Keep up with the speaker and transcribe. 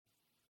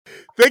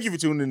Thank you for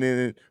tuning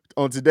in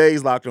on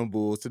today's Locked On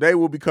Bulls. Today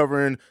we'll be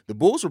covering the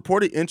Bulls'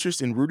 reported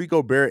interest in Rudy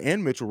Gobert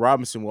and Mitchell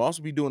Robinson. We'll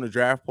also be doing a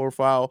draft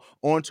profile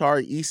on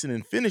Tari Eason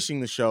and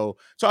finishing the show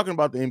talking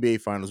about the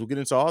NBA Finals. We'll get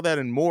into all that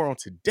and more on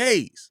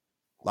today's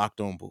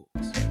Locked On Bulls.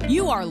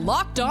 You are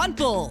Locked On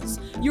Bulls,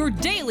 your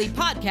daily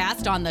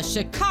podcast on the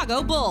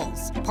Chicago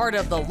Bulls, part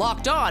of the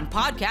Locked On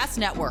Podcast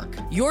Network,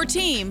 your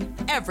team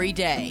every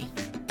day.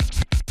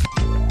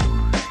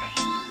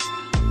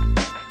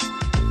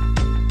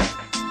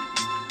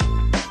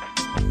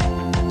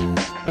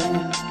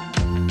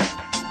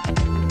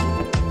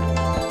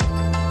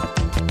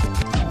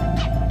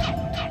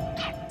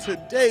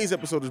 Today's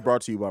episode is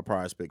brought to you by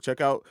PrizePicks. Check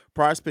out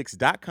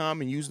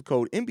prizepicks.com and use the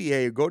code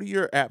NBA or go to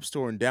your app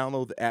store and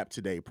download the app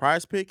today.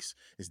 PrizePicks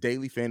is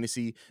daily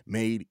fantasy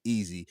made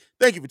easy.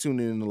 Thank you for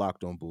tuning in to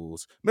Locked On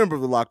Bulls, member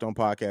of the Locked On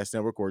Podcast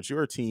Network, where it's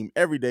your team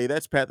every day.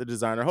 That's Pat, the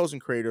designer, host,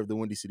 and creator of the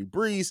Windy City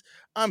Breeze.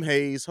 I'm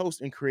Hayes,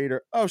 host and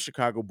creator of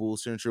Chicago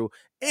Bulls Central,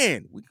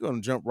 and we're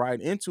going to jump right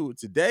into it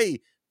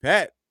today.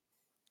 Pat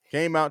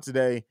came out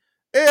today.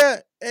 Yeah,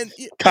 and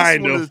that's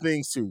one of the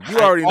things too. You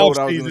already know what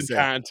I was going to say.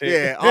 Content.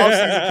 Yeah,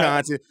 off-season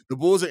content. The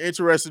Bulls are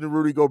interested in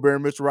Rudy Gobert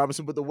and Mitchell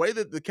Robinson, but the way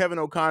that the Kevin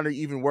O'Connor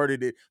even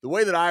worded it, the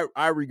way that I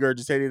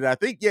regurgitated it, I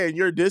think, in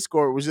your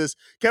Discord was just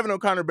Kevin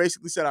O'Connor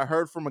basically said, I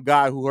heard from a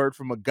guy who heard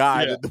from a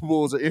guy that the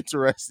Bulls are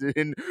interested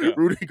in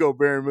Rudy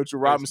Gobert and Mitchell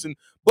Robinson.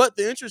 But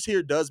the interest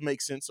here does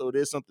make sense, so it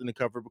is something to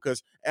cover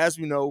because, as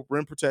we know,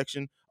 rim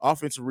protection,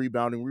 offensive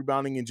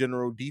rebounding in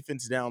general,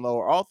 defense down low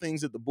are all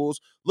things that the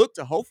Bulls look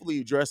to hopefully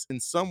address in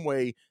some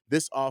way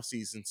this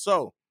offseason.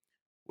 So,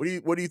 what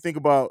do you think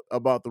about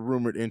the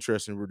rumored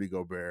interest in Rudy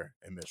Gobert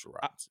and Mitchell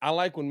Robinson? I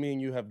like when me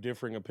and you have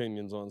differing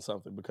opinions on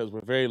something because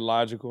we're very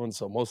logical, and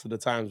so most of the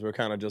times we're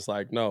kind of just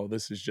like, no,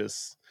 this is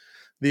just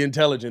the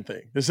intelligent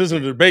thing. This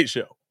isn't a debate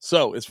show.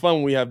 So it's fun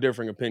when we have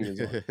differing opinions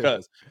on it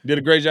because you did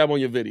a great job on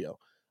your video.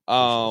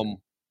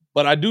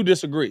 But I do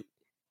disagree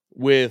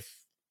with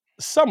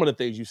some of the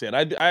things you said.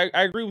 I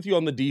agree with you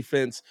on the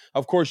defense.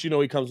 Of course,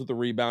 he comes with the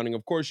rebounding.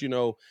 Of course,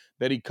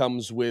 that he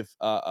comes with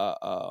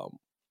shot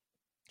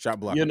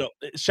blocking.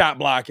 Shot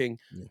blocking.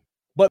 Yeah.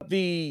 But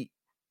the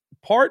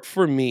part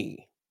for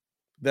me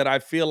that I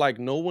feel like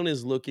no one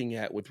is looking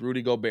at with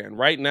Rudy Gobert, and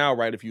right now,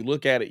 if you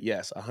look at it,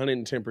 yes,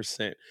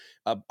 110%.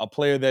 A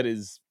player that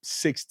is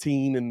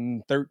 16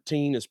 and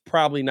 13 is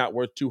probably not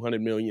worth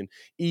 $200 million,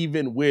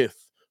 even with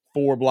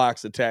 4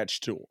 blocks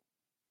attached to him.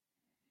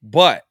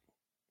 But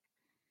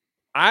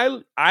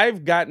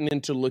I've gotten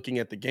into looking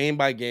at the game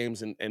by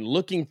games and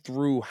looking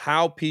through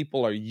how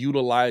people are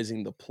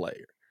utilizing the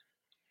player.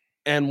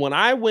 And when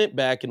I went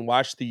back and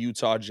watched the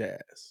Utah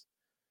Jazz,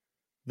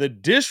 the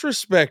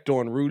disrespect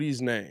on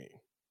Rudy's name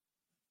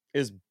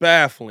is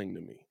baffling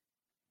to me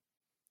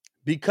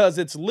because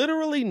it's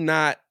literally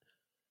not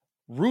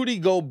Rudy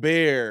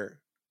Gobert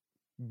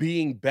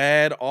being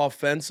bad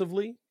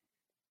offensively.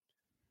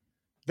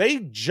 They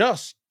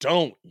just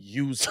don't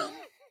use him.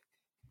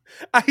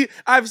 I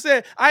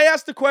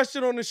asked the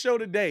question on the show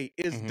today,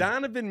 is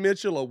Donovan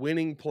Mitchell a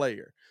winning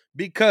player?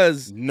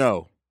 Because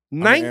no.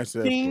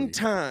 19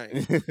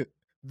 times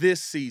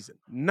this season,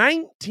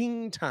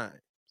 19 times,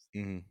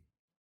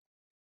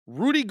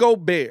 Rudy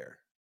Gobert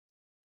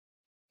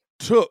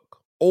took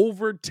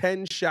over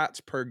 10 shots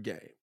per game.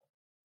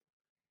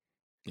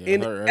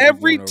 And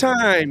every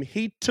time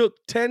he took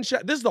 10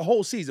 shots, this is the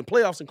whole season,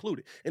 playoffs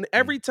included, and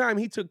every time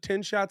he took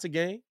 10 shots a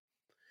game,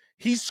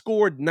 he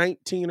scored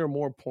 19 or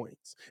more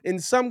points. In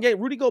some game,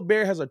 Rudy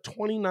Gobert has a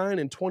 29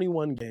 and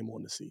 21 game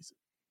on the season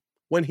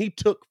when he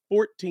took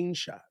 14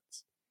 shots.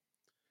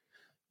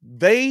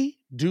 They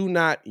do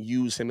not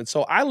use him. And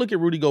so I look at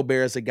Rudy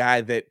Gobert as a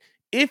guy that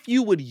if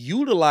you would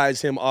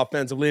utilize him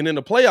offensively, and in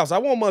the playoffs, I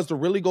want us to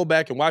really go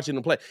back and watch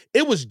him play.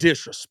 It was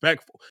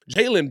disrespectful.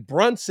 Jalen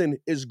Brunson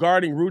is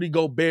guarding Rudy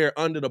Gobert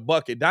under the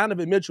bucket.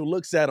 Donovan Mitchell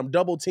looks at him,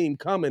 double team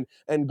coming,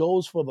 and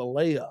goes for the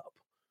layup.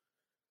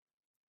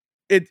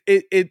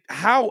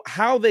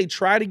 How they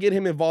try to get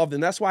him involved,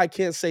 and that's why I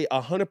can't say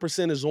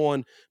 100% is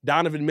on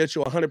Donovan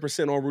Mitchell,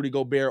 100% on Rudy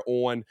Gobert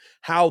on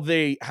how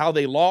they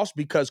lost,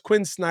 because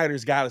Quinn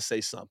Snyder's got to say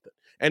something.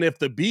 And if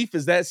the beef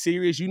is that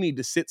serious, you need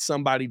to sit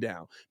somebody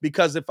down,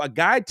 because if a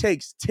guy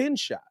takes 10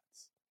 shots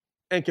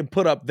and can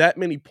put up that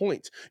many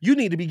points, you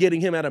need to be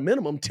getting him at a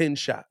minimum 10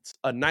 shots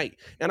a night.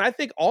 And I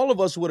think all of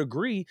us would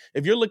agree,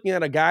 if you're looking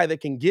at a guy that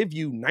can give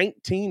you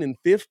 19 and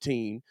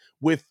 15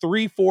 with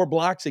 3-4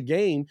 blocks a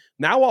game,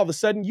 now all of a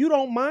sudden you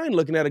don't mind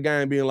looking at a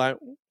guy and being like,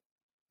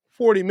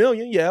 40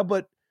 million, yeah,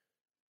 but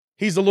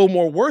he's a little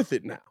more worth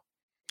it now.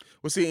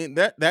 Well, see,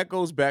 that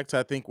goes back to,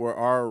 I think, where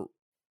our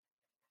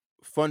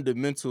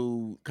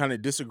fundamental kind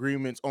of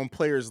disagreements on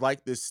players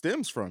like this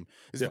stems from.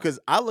 Is because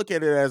I look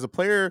at it as a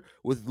player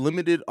with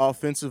limited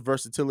offensive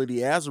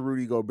versatility as a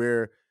Rudy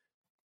Gobert.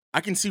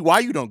 I can see why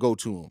you don't go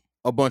to him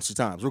a bunch of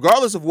times.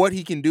 Regardless of what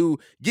he can do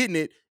getting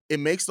it, it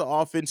makes the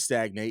offense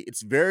stagnate.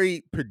 It's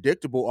very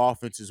predictable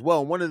offense as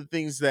well. And one of the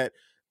things that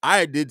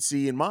I did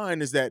see in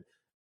mind is that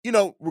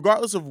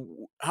regardless of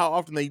how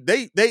often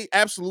they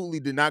absolutely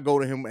did not go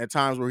to him at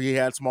times where he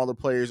had smaller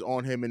players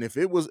on him. And if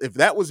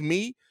that was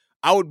me,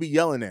 I would be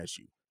yelling at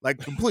you like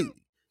completely.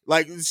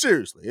 Like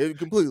seriously,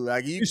 completely.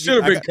 Like you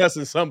should have been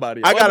cussing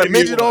somebody. I got a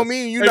midget on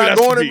me, and you're not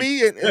going to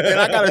me, and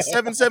I got a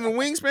 7'7"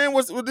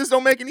 wingspan. This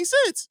don't make any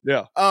sense.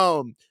 Yeah.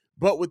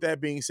 But with that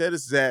being said,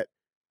 is that,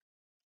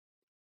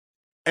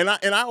 and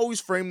I always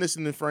frame this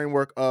in the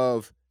framework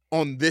of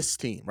on this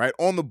team, right?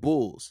 On the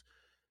Bulls,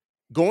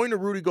 going to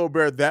Rudy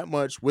Gobert that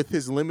much with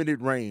his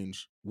limited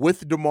range,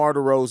 with DeMar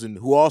DeRozan,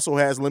 who also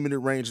has limited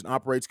range and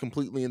operates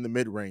completely in the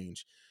mid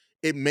range,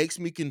 it makes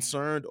me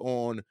concerned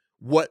on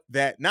what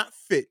that not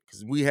fit,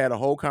 because we had a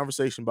whole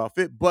conversation about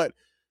fit, but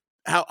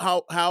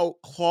how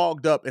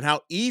clogged up and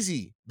how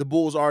easy the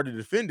Bulls are to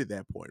defend at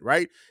that point,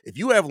 right? If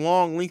you have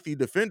long, lengthy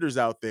defenders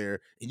out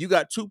there and you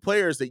got two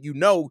players that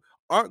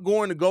aren't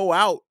going to go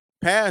out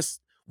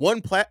past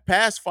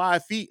past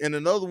 5 feet and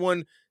another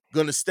one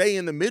going to stay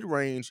in the mid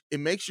range, it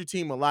makes your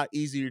team a lot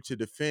easier to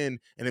defend,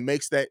 and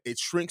it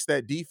shrinks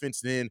that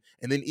defense then.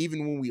 And then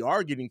even when we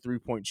are getting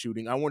 3-point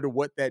shooting, I wonder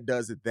what that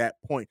does at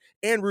that point.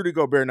 And Rudy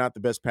Gobert, not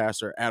the best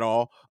passer at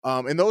all.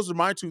 And those are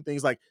my two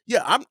things. Like,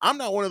 yeah, I'm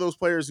not one of those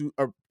players who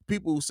are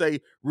people who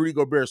say Rudy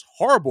Gobert is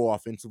horrible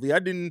offensively.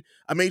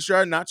 I made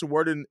sure not to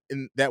word it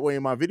in that way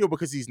in my video,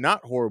 because he's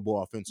not horrible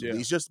offensively. Yeah.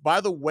 He's just,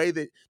 by the way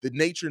that the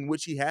nature in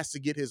which he has to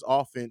get his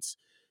offense,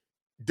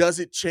 does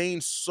it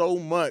change so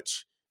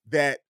much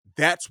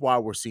that's why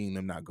we're seeing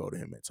them not go to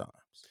him at times.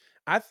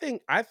 I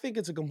think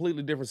it's a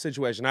completely different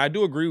situation. I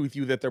do agree with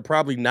you that they're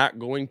probably not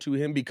going to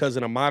him, because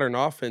in a modern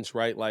offense,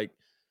 right, like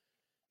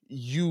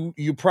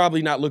you're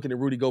probably not looking at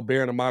Rudy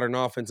Gobert in a modern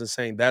offense and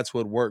saying that's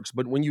what works.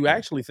 But when you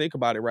actually think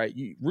about it, right,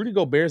 Rudy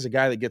Gobert is a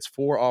guy that gets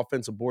 4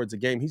 offensive boards a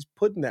game. He's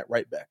putting that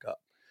right back up.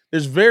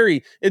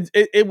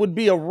 It would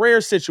be a rare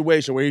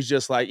situation where he's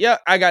just like, yeah,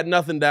 I got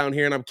nothing down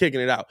here and I'm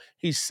kicking it out.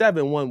 He's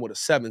 7'1" with a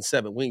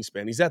 7'7"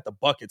 wingspan. He's at the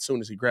bucket as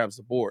soon as he grabs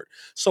the board.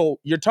 So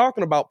you're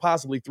talking about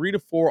possibly 3 to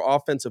 4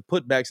 offensive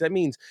putbacks. That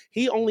means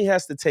you only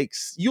have to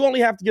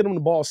get him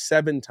the ball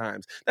 7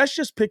 times. That's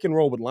just pick and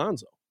roll with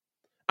Lonzo.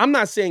 I'm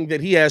not saying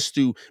that he has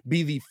to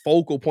be the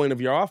focal point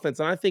of your offense.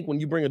 And I think when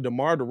you bring a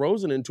DeMar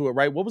DeRozan into it,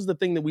 right, what was the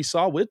thing that we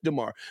saw with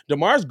DeMar?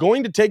 DeMar's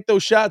going to take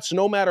those shots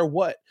no matter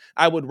what.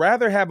 I would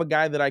rather have a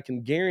guy that I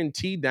can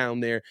guarantee down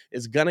there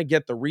is going to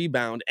get the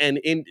rebound. And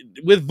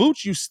with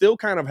Vooch, you still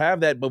kind of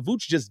have that, but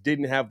Vooch just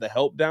didn't have the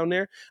help down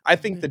there. I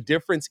think the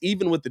difference,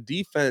 even with the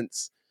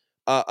defense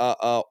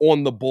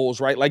on the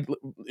Bulls, right? Like,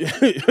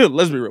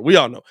 let's be real. We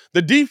all know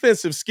the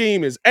defensive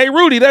scheme is, hey,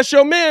 Rudy, that's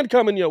your man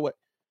coming your way.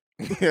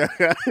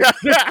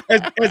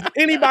 as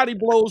anybody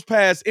blows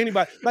past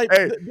anybody, like,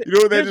 hey, you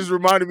know what that just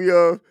reminded me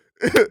of?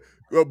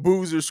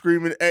 Boozer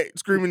screaming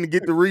to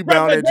get the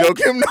rebound and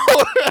joke him.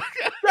 No,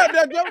 grab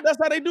that, Joe. That's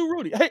how they do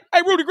Rudy. Hey,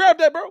 Rudy, grab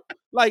that, bro.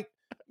 Like,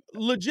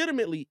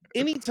 legitimately,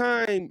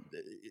 anytime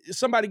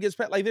somebody gets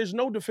past, like, there's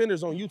no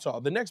defenders on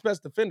Utah. The next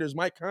best defender is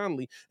Mike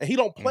Conley, and he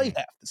don't play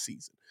half the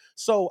season.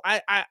 So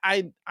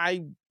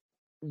I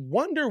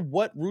wonder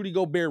what Rudy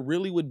Gobert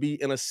really would be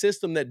in a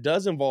system that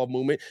does involve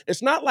movement.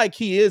 It's not like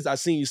he is, I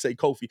seen you say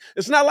Kofi.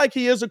 It's not like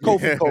he is a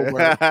Kofi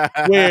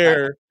Coburn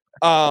where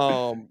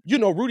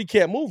Rudy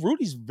can't move.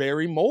 Rudy's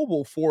very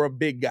mobile for a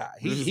big guy.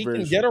 He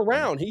can get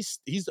around. He's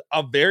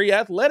a very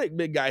athletic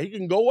big guy. He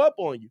can go up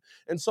on you.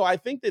 And so I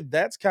think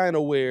that's kind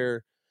of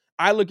where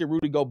I look at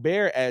Rudy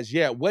Gobert as,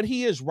 what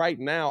he is right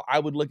now. I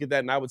would look at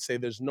that and I would say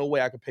there's no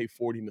way I could pay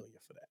 $40 million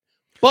for that.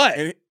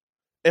 But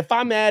if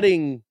I'm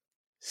adding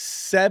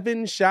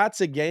 7 shots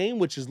a game,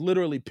 which is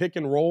literally pick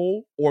and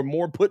roll or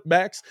more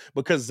putbacks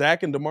because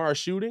Zach and DeMar are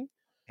shooting,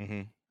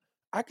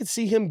 I could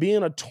see him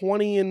being a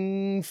 20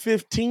 and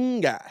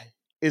 15 guy.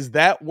 Is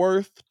that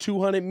worth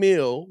 $200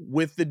 million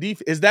with the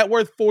defense? Is that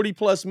worth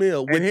 $40+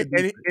 million with the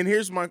defense? And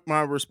here's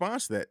my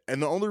response to that. And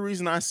the only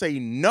reason I say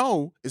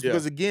no is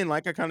because, again,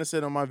 like I kind of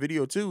said on my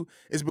video too,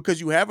 is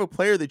because you have a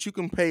player that you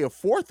can pay a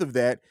fourth of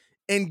that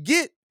and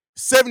get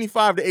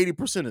 75 to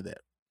 80% of that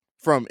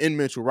from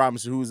Mitchell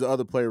Robinson, who's the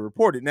other player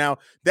reported. Now,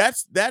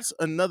 that's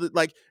another,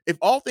 like, if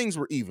all things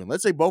were even,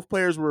 let's say both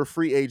players were a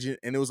free agent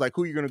and it was like,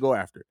 who are you going to go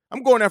after?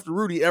 I'm going after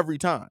Rudy every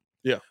time.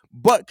 Yeah.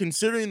 But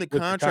considering the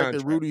contract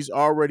that Rudy's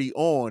already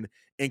on,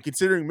 and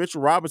considering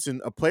Mitchell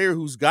Robinson, a player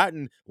who's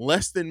gotten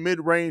less than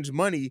mid-range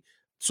money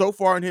so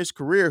far in his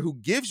career, who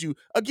gives you,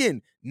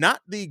 again,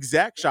 not the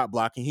exact shot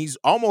blocking. He's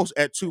almost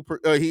at 2 per.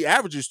 He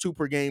averages 2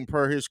 per game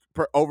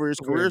over his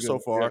career so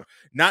far. Yeah.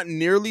 Not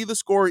nearly the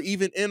scorer,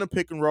 even in a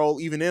pick and roll,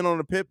 even in on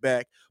a pit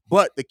back.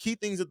 But the key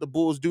things that the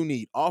Bulls do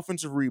need: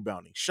 offensive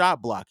rebounding,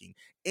 shot blocking,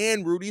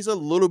 and Rudy's a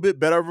little bit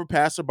better of a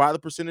passer by the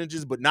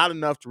percentages, but not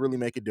enough to really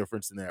make a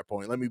difference in that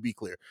point. Let me be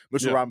clear: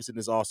 Mitchell Robinson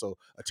is also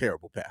a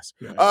terrible passer.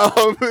 Yeah.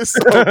 So with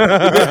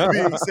that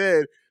being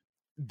said,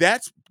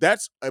 that's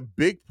a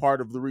big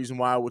part of the reason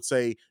why I would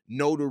say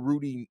no to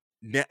Rudy.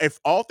 Now, if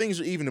all things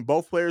are even and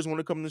both players want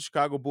to come to the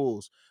Chicago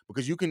Bulls,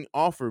 because you can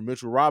offer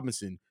Mitchell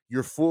Robinson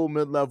your full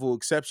mid-level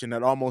exception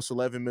at almost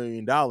 $11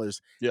 million,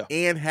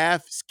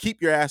 and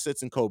keep your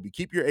assets in Kobe,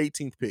 keep your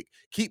 18th pick,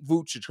 keep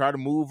Vooch to try to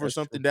move or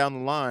something down the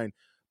line.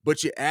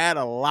 but you add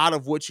a lot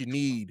of what you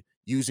need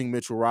using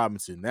Mitchell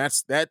Robinson.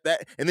 That's that.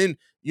 And then,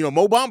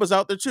 Mo Bamba's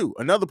out there too.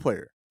 Another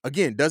player.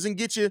 Again, doesn't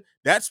get you.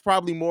 That's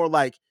probably more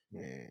like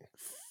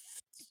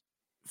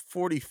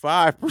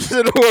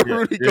 45% of what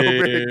Rudy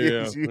Gobert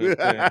gives you.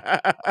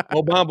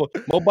 Mo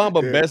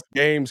Bamba best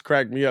games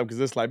crack me up because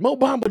it's like Mo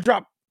Bamba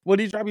dropped. What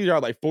did he drop? He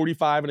dropped like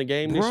 45 in a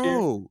game this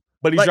year.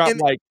 But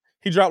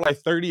he dropped like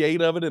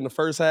 38 of it in the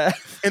first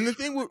half. And the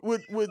thing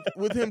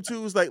with him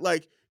too is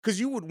like because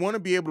you would want to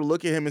be able to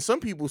look at him, and some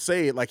people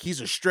say it like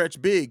he's a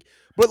stretch big,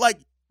 but like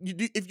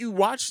if you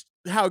watch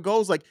how it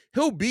goes, like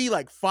he'll be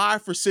like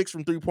 5 for 6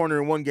 from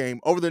 3-pointer in one game.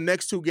 Over the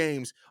next 2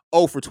 games,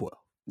 0 for 12.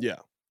 Yeah.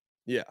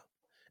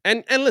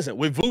 And listen,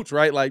 with Vooch,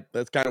 right? Like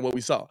that's kind of what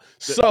we saw.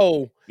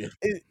 So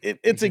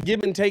it's a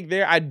give and take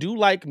there. I do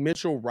like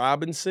Mitchell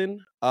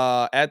Robinson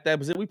at that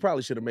position. We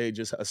probably should have made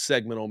just a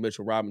segment on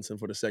Mitchell Robinson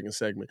for the second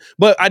segment.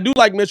 But I do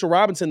like Mitchell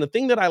Robinson. The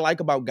thing that I like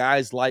about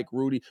guys like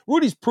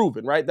Rudy's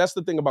proven, right? That's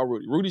the thing about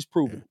Rudy. Rudy's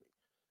proven.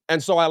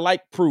 And so I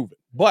like proven.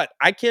 But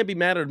I can't be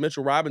mad at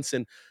Mitchell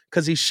Robinson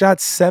because he shot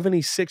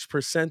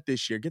 76%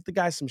 this year. Get the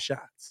guy some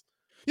shots.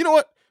 You know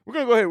what? We're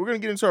going to go ahead. We're going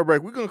to get into our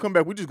break. We're going to come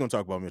back. We're just going to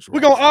talk about Mitchell.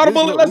 We're going to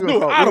audible it. Let's do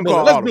it.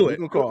 Audible. Let's do it.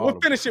 We'll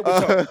finish it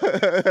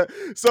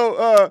with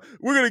So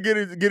we're going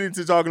to get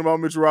into talking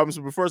about Mitchell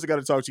Robinson. But first, I got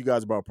to talk to you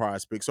guys about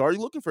PrizePicks. So are you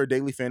looking for a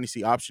daily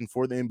fantasy option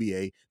for the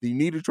NBA? Then you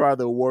need to try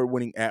the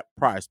award-winning app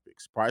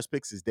PrizePicks.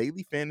 PrizePicks is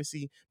daily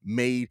fantasy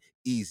made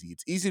easy.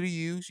 It's easy to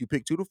use. You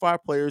pick 2 to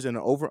 5 players and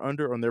an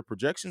over-under on their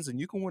projections,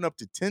 and you can win up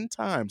to 10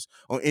 times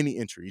on any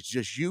entry. It's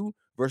just you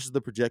versus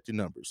the projected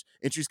numbers.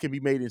 Entries can be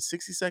made in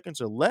 60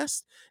 seconds or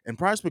less, and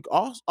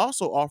PrizePicks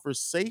also offers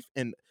safe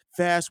and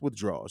fast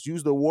withdrawals.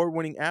 Use the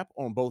award-winning app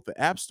on both the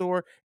App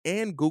Store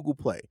and Google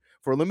Play.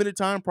 For a limited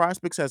time,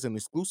 PrizePicks has an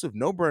exclusive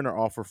no-brainer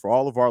offer for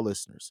all of our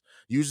listeners.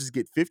 Users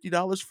get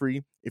 $50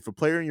 free if a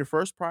player in your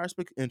first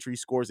PrizePicks entry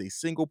scores a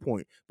single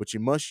point, but you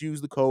must use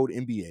the code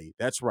NBA.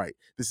 That's right.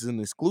 This is an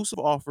exclusive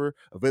offer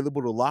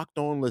available to Locked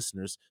On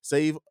listeners.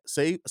 Sign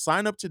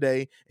up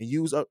today and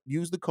use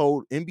the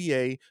code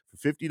NBA for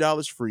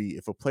 $50 free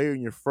if a player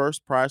in your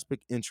first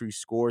PrizePicks entry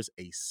scores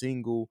a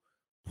single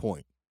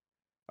point.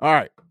 All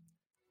right.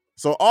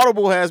 So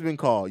Audible has been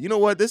called. You know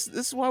what? This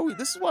is why we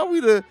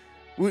the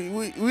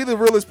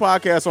realest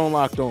podcast on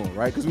Locked On,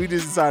 right? Because we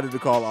just decided to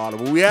call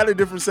Audible. We had a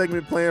different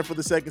segment planned for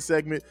the second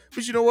segment,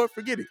 but you know what?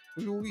 Forget it.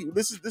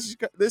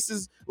 This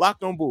is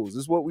Locked On Bulls.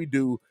 This is what we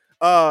do.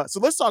 So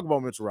let's talk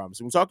about Mitchell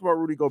Robinson. We talked about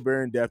Rudy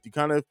Gobert in depth.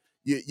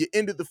 You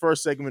ended the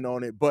first segment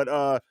on it, but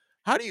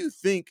how do you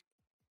think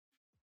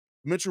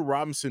Mitchell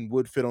Robinson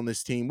would fit on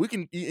this team?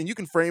 You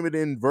can frame it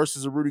in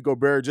versus a Rudy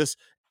Gobert, just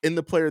in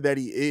the player that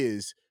he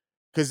is.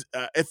 Because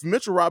if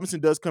Mitchell Robinson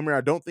does come here,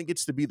 I don't think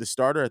it's to be the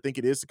starter. I think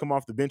it is to come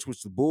off the bench,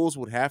 which the Bulls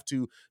would have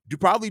to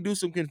probably do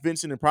some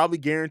convincing and probably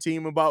guarantee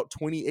him about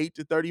 28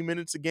 to 30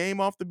 minutes a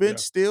game off the bench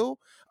still.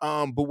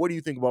 But what do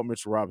you think about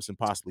Mitchell Robinson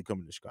possibly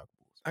coming to Chicago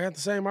Bulls? I got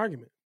the same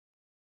argument.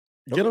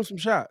 Get him some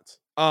shots.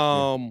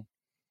 Now,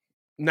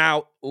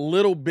 a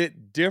little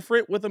bit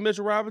different with a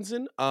Mitchell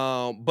Robinson,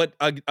 but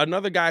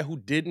another guy who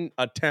didn't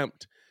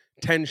attempt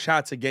 10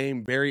 shots a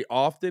game very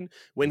often.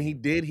 When he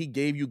did, he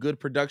gave you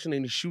good production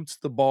and he shoots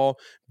the ball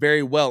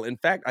very well. In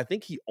fact, I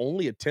think he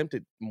only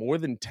attempted more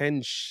than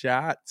 10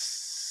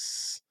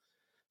 shots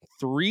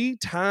 3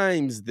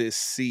 times this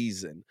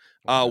season.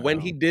 When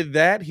he did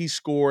that, he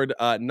scored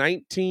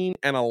 19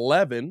 and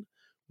 11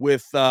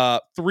 with 3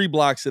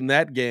 blocks in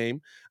that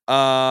game.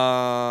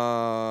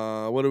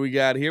 What do we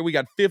got here? We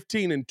got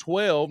 15 and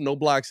 12, no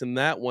blocks in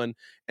that one.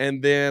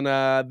 And then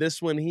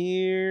this one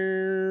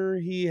here,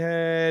 he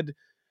had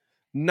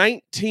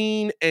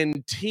 19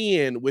 and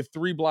 10 with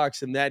 3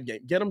 blocks in that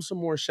game. Get him some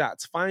more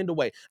shots. Find a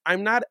way.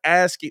 I'm not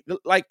asking,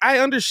 like, I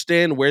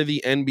understand where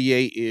the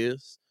NBA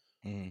is,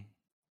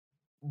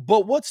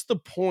 but what's the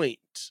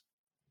point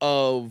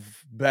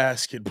of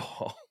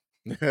basketball?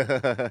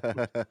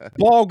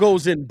 Ball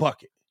goes in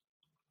bucket.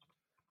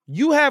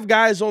 You have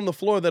guys on the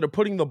floor that are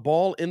putting the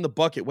ball in the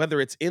bucket,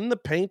 whether it's in the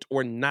paint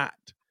or not,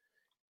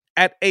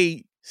 at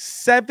a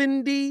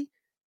 76%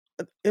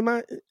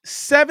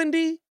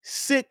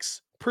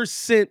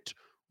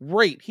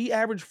 rate. He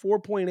averaged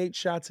 4.8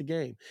 shots a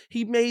game.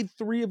 He made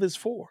 3 of his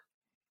 4.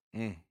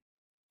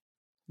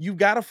 You've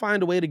got to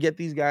find a way to get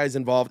these guys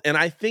involved. And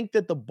I think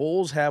that the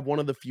Bulls have one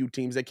of the few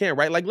teams that can,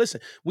 right? Like,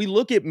 listen, we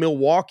look at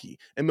Milwaukee,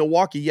 and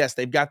Milwaukee, yes,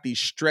 they've got these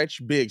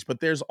stretch bigs, but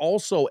there's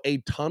also a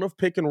ton of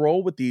pick and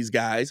roll with these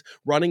guys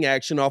running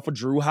action off of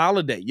Drew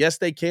Holiday. Yes,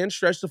 they can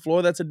stretch the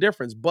floor. That's a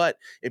difference. But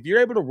if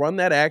you're able to run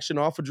that action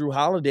off of Drew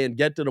Holiday and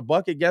get to the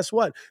bucket, guess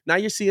what? Now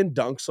you're seeing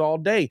dunks all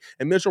day.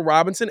 And Mitchell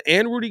Robinson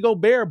and Rudy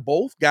Gobert,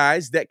 both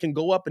guys that can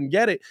go up and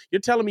get it. You're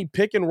telling me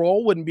pick and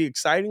roll wouldn't be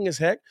exciting as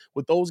heck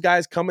with those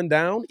guys coming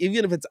down,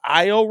 even if it's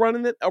Io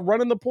running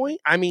the point?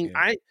 I mean,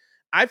 yeah.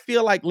 I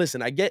feel like,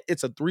 listen, I get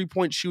it's a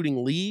 3-point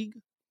shooting league,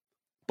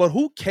 but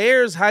who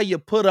cares how you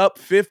put up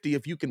 50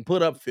 if you can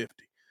put up 50?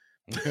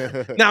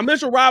 Now,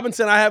 Mitchell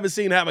Robinson, I haven't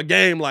seen have a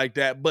game like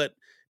that, but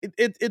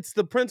it's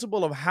the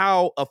principle of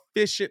how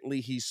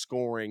efficiently he's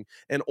scoring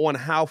and on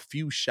how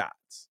few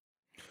shots.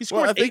 He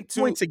scored I think 8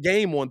 points a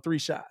game on 3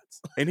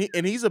 shots.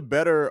 And he's a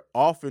better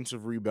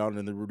offensive rebounder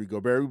than Rudy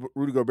Gobert.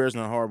 Rudy Gobert's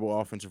not a horrible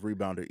offensive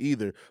rebounder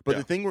either. But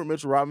the thing with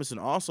Mitchell Robinson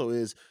also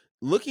is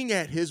looking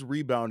at his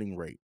rebounding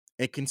rate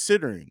and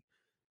considering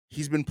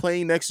he's been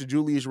playing next to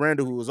Julius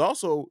Randle, who was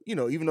also,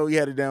 even though he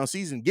had a down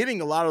season, getting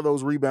a lot of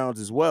those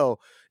rebounds as well.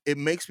 It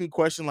makes me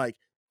question, like,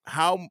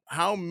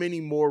 how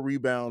many more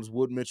rebounds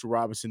would Mitchell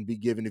Robinson be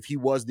given if he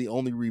was the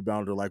only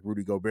rebounder like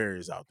Rudy Gobert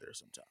is out there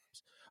sometimes?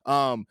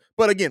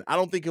 But again, I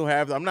don't think he'll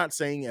have. I'm not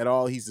saying at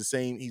all he's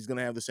going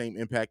to have the same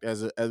impact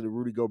as a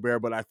Rudy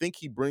Gobert, but I think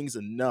he brings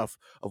enough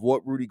of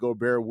what Rudy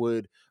Gobert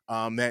would,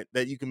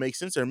 that you can make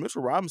sense there.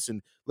 Mitchell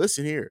Robinson,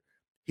 listen here,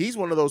 he's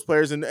one of those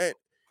players, and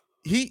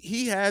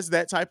he has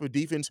that type of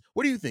defense.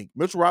 What do you think?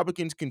 Mitchell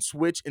Robinson can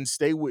switch and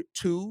stay with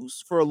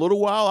twos for a little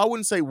while. I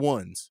wouldn't say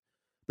ones,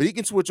 but he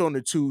can switch on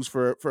the twos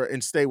for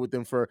and stay with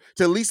them to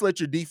at least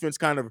let your defense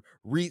kind of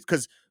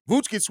because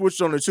Vooch gets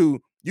switched on the two.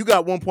 You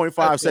got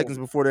 1.5 seconds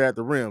before they're at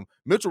the rim.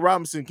 Mitchell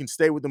Robinson can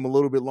stay with them a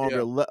little bit longer,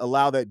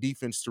 allow that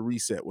defense to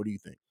reset. What do you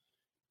think?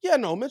 Yeah,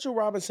 no, Mitchell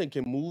Robinson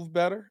can move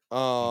better.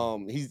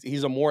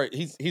 He's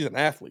an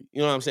athlete.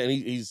 You know what I'm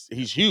saying?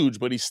 He's huge,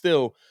 but he's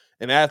still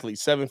an athlete.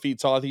 7 feet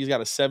tall. I think he's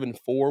got a 7'4"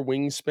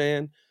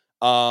 wingspan.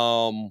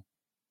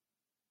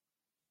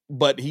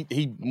 But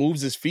he moves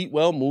his feet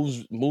well,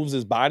 moves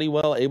his body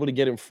well, able to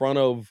get in front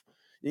of.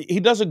 He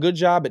does a good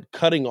job at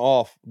cutting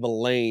off the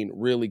lane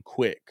really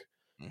quick.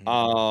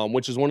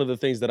 Which is one of the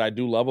things that I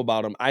do love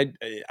about him. I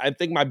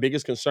think my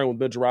biggest concern with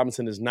Mitchell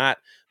Robinson is not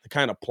the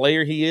kind of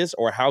player he is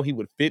or how he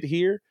would fit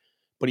here,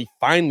 but he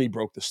finally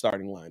broke the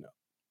starting lineup.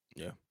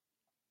 Yeah.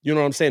 You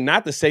know what I'm saying?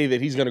 Not to say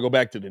that he's going to go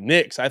back to the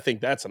Knicks. I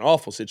think that's an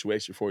awful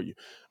situation for you.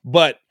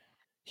 But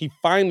he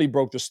finally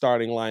broke the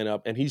starting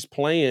lineup, and he's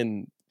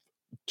playing,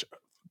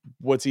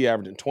 what's he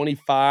averaging?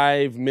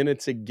 25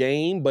 minutes a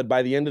game, but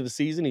by the end of the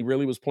season, he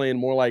really was playing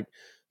more like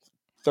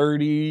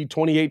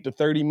 28 to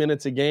 30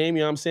 minutes a game,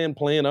 you know what I'm saying,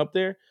 playing up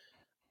there.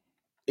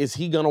 Is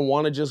he going to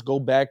want to just go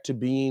back to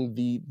being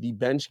the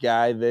bench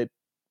guy that,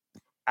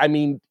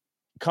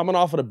 coming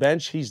off of the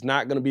bench, he's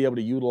not going to be able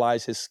to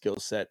utilize his skill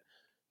set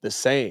the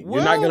same.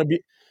 You're not going to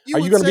be – are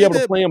you going to be able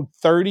to play him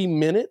 30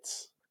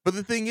 minutes? But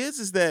the thing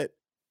is that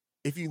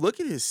if you look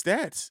at his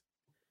stats,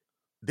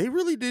 they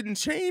really didn't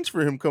change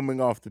for him coming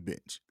off the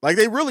bench. Like,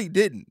 they really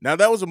didn't. Now,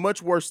 that was a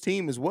much worse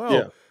team as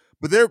well,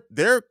 but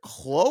they're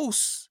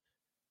close.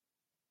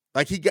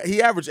 Like,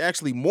 he averaged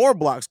actually more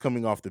blocks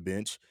coming off the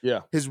bench.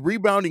 Yeah. His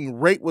rebounding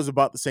rate was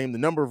about the same. The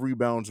number of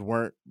rebounds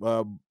weren't,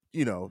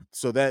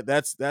 so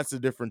that's the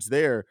difference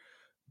there.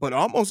 But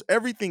almost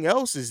everything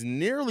else is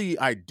nearly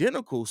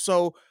identical.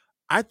 So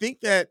I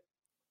think that,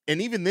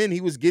 and even then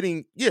he was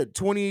getting,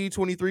 20,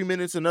 23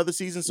 minutes another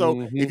season.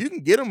 So if you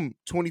can get him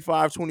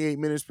 25, 28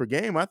 minutes per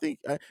game, I think,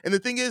 and the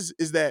thing is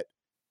that,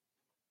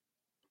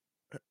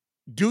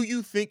 do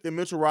you think that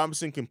Mitchell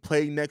Robinson can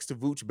play next to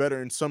Vooch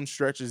better in some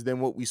stretches than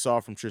what we saw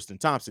from Tristan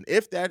Thompson?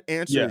 If that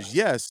answer is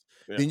yes,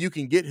 then you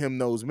can get him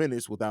those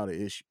minutes without an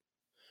issue.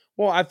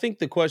 Well, I think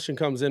the question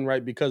comes in,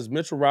 right, because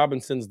Mitchell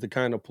Robinson's the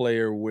kind of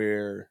player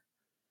where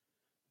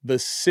the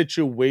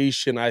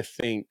situation, I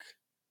think,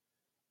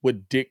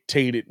 would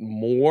dictate it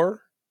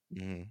more,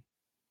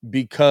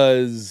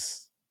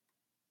 because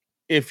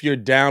if you're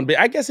down big,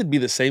 I guess it'd be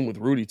the same with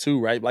Rudy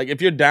too, right? Like,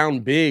 if you're down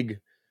big,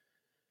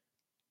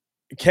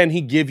 can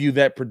he give you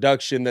that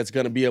production that's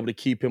going to be able to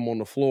keep him on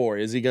the floor?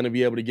 Is he going to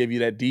be able to give you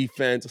that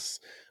defense?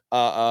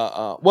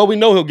 Well, we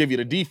know he'll give you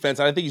the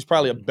defense. I think he's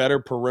probably a better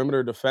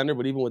perimeter defender,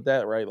 but even with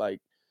that, right, like,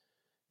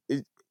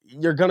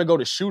 you're going to go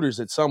to shooters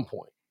at some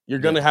point. You're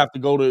going to have to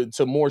go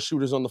to more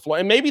shooters on the floor.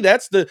 And maybe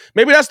that's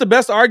the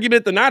best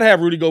argument to not have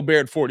Rudy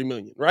Gobert at $40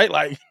 million, right?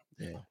 Like,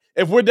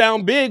 if we're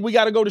down big, we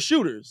got to go to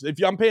shooters. If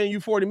I'm paying you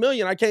 $40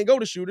 million, I can't go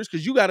to shooters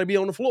because you got to be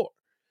on the floor.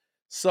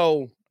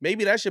 So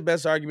maybe that's your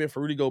best argument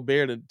for Rudy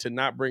Gobert to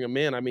not bring him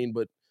in.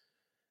 But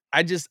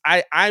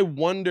I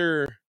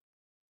wonder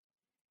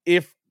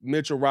if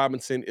Mitchell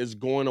Robinson is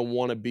going to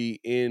want to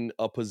be in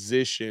a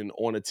position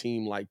on a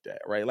team like that,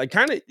 right? Like,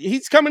 kind of,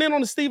 he's coming in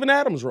on the Steven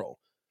Adams role.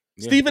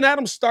 Yeah. Steven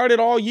Adams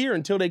started all year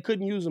until they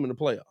couldn't use him in the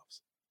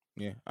playoffs.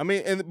 Yeah, I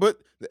mean, and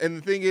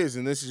the thing is,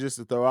 and this is just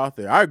to throw out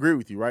there, I agree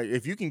with you, right?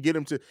 If you can get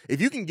him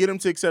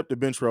to accept the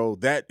bench role,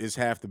 that is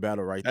half the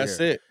battle right there. That's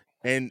it.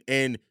 And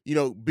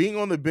being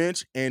on the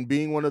bench and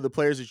being one of the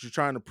players that you're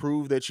trying to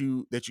prove that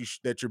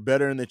you're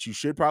better and that you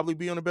should probably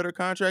be on a better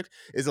contract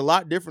is a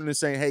lot different than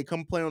saying, hey,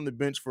 come play on the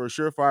bench for a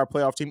surefire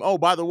playoff team. Oh,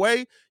 by the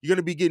way, you're going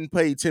to be getting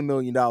paid $10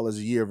 million a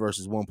year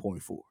versus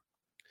 1.4.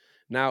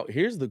 Now,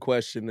 here's the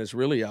question that's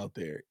really out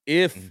there.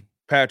 If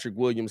Patrick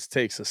Williams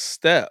takes a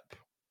step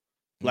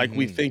like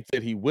we think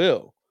that he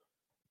will,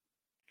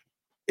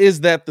 is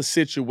that the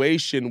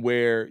situation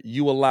where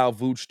you allow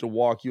Vooch to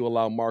walk, you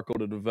allow Marco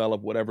to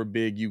develop whatever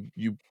big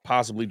you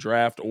possibly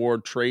draft or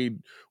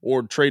trade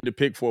the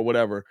pick for,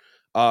 whatever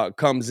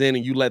comes in,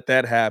 and you let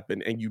that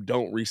happen and you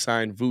don't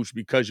re-sign Vooch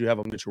because you have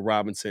a Mitchell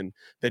Robinson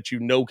that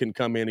can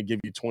come in and give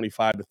you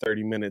 25 to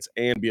 30 minutes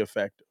and be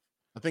effective?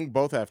 I think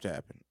both have to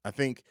happen. I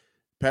think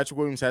Patrick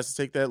Williams has to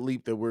take that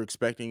leap that we're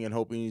expecting and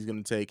hoping he's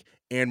going to take,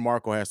 and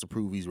Marco has to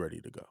prove he's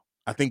ready to go.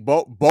 I think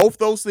both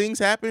those things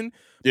happen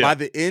by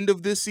the end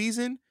of this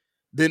season.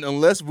 Then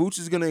unless Vooch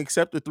is going to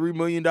accept a $3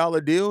 million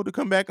deal to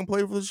come back and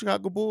play for the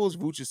Chicago Bulls,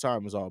 Vooch's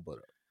time is all but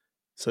up.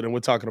 So then we're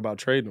talking about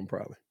trading him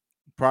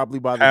probably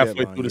by the halfway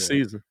deadline, through the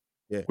season.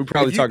 Yeah, we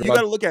probably talk about. You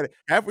got to look at it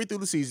halfway through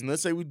the season.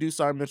 Let's say we do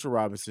sign Mitchell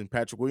Robinson,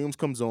 Patrick Williams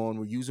comes on,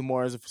 we're using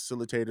more as a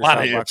facilitator, a lot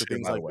of ifs here,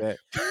 things like way. that.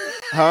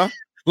 Huh?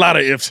 A lot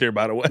of ifs here,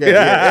 by the way.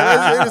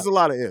 Yeah, it is a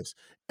lot of ifs.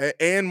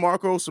 And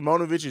Marko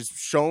Simonovic has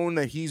shown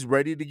that he's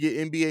ready to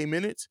get NBA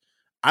minutes.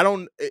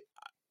 I'm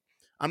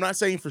not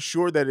saying for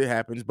sure that it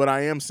happens, but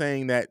I am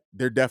saying that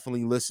they're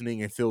definitely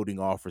listening and fielding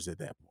offers at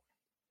that point.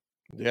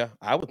 Yeah,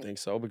 I would think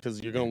so,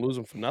 because you're going to lose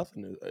them for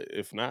nothing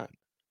if not.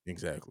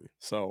 Exactly.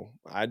 So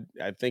I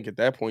think at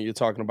that point you're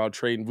talking about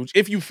trading Vooch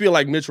if you feel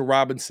like Mitchell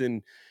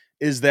Robinson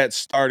is that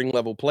starting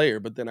level player.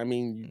 But then I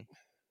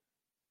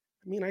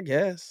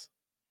guess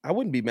I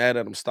wouldn't be mad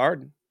at him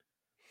starting.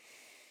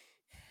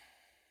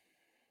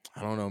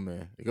 I don't know,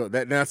 man.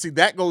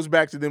 That goes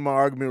back to my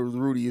argument with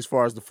Rudy as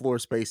far as the floor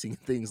spacing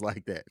and things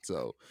like that.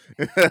 So,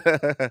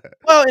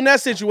 well, in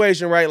that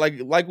situation, right?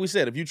 Like we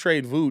said, if you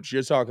trade Vooch,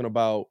 you're talking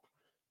about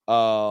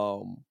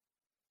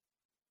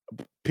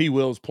P.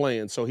 Will's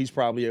playing, so he's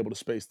probably able to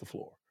space the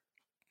floor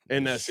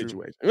in that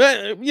situation.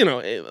 You know,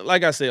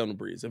 like I say on the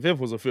breeze, if it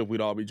was a fifth,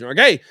 we'd all be drunk.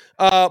 Hey,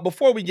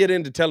 before we get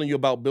into telling you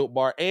about Built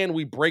Bar and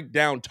we break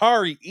down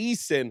Tari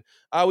Eason,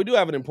 we do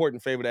have an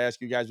important favor to ask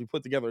you guys. We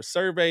put together a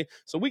survey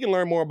so we can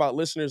learn more about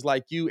listeners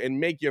like you and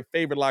make your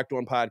favorite Locked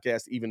On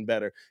podcast even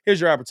better. Here's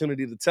your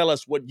opportunity to tell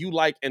us what you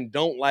like and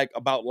don't like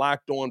about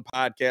Locked On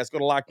Podcast. Go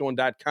to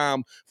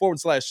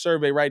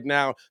lockedon.com/survey right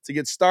now to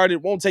get started.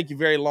 It won't take you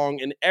very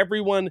long, and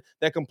everyone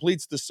that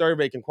completes the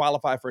survey can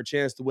qualify for a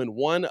chance to win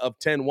one of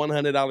 10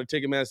 $100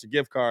 Ticketmaster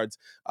gift cards.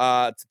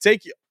 To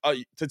take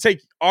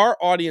our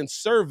audience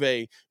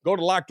survey, go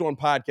to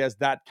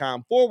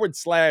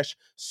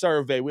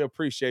lockedonpodcast.com/survey. We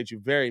appreciate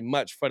you very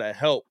much for the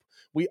help.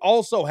 We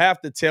also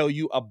have to tell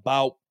you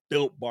about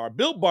Built Bar.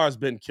 Built Bar's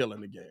been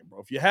killing the game, bro.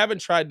 If you haven't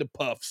tried the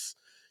puffs,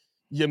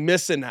 you're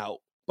missing out.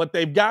 But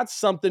they've got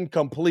something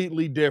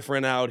completely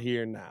different out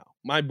here now.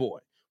 My boy,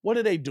 what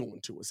are they doing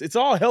to us? It's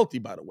all healthy,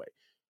 by the way.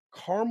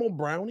 Caramel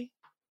brownie?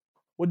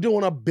 We're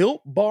doing a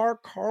Built Bar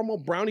caramel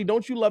brownie.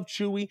 Don't you love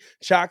chewy,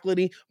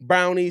 chocolatey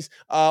brownies?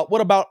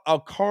 What about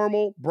a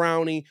caramel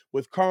brownie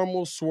with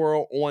caramel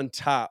swirl on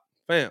top?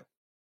 Fam,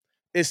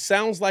 it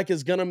sounds like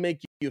it's going to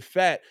make you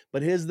fat,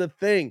 but here's the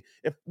thing.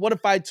 What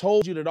if I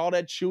told you that all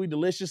that chewy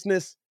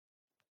deliciousness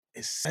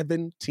is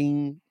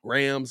 17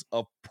 grams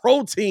of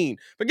protein?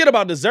 Forget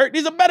about dessert.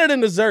 These are better than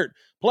dessert.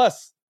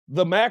 Plus,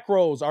 the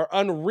macros are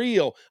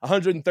unreal.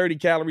 130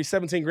 calories,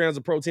 17 grams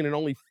of protein, and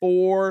only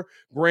 4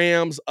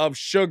 grams of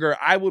sugar.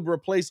 I would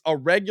replace a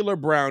regular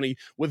brownie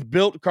with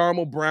Built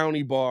Caramel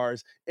Brownie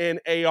Bars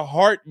in a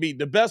heartbeat.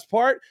 The best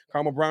part,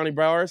 caramel brownie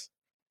bars,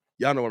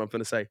 y'all know what I'm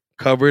finna say,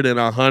 covered in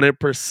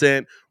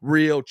 100%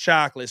 real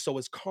chocolate. So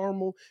it's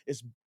caramel,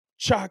 it's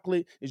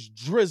chocolate, it's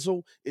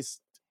drizzle, it's...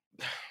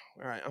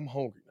 All right, I'm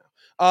hungry now.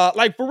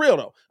 Like for real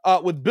though,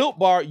 with Built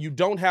Bar, you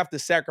don't have to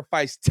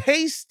sacrifice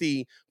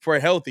tasty for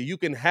healthy. You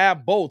can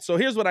have both. So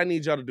here's what I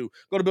need y'all to do.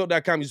 Go to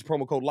Built.com, use the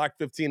promo code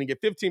LOCK15 and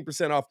get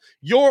 15% off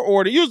your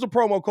order. Use the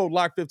promo code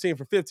LOCK15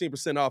 for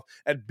 15% off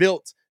at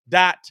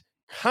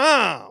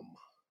Built.com.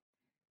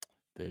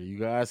 There you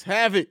guys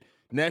have it.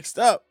 Next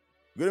up,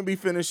 we're going to be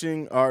we're going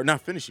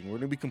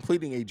to be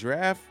completing a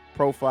draft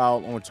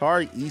profile on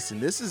Tari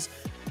Eason. This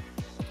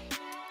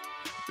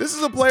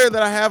is a player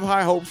that I have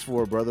high hopes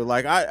for, brother.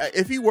 Like,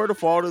 if he were to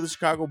fall to the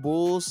Chicago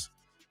Bulls,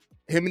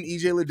 him and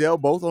EJ Liddell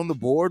both on the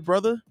board,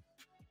 brother,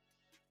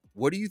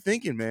 what are you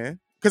thinking, man?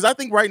 Because I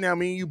think right now,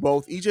 me and you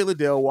both, EJ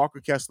Liddell, Walker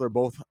Kessler,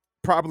 both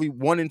probably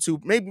 1 and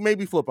 2,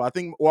 maybe flip. I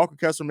think Walker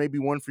Kessler may be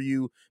 1 for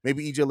you,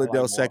 maybe EJ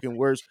Liddell second,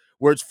 where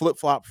it's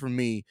flip-flop for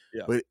me.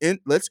 Yeah. But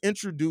let's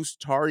introduce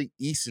Tari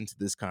Eason to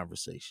this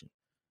conversation.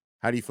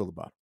 How do you feel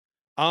about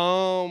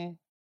it?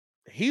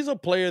 He's a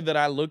player that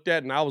I looked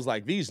at and I was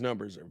like, these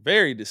numbers are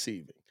very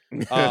deceiving.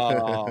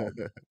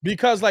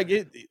 Because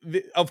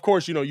of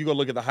course, you know, you go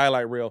look at the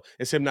highlight reel,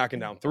 it's him knocking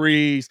down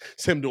threes,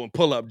 it's him doing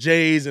pull-up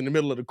J's in the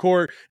middle of the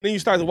court. Then you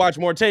start to watch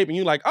more tape and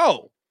you're like,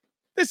 oh,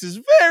 this is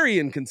very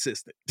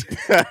inconsistent.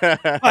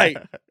 Like,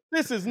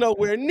 this is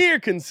nowhere near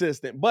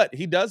consistent, but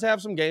he does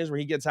have some games where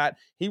he gets hot.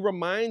 He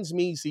reminds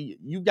me, see,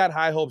 you've got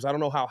high hopes. I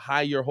don't know how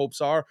high your hopes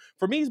are.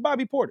 For me, he's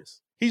Bobby Portis.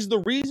 He's the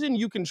reason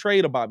you can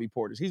trade a Bobby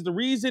Portis. He's the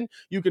reason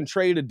you can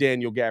trade a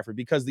Daniel Gafford,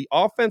 because the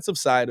offensive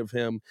side of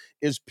him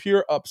is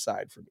pure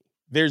upside for me.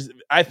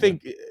 I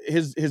think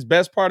his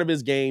best part of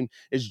his game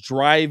is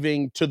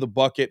driving to the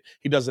bucket.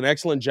 He does an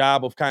excellent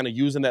job of kind of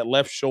using that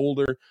left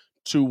shoulder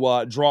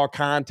to draw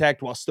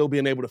contact while still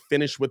being able to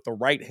finish with the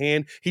right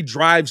hand. He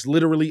drives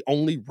literally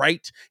only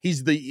right.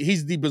 He's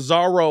the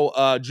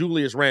bizarro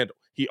Julius Randle.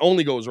 He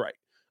only goes right.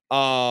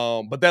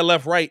 But that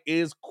left-right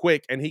is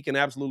quick, and he can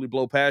absolutely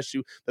blow past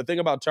you. The thing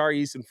about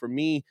Tari Eason for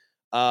me,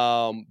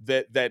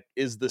 that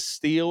is the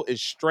steal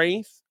is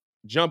strength,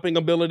 jumping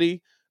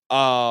ability,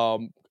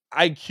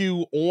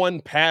 IQ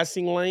on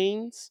passing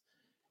lanes.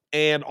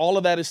 And all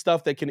of that is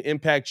stuff that can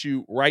impact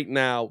you right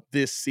now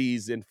this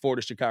season for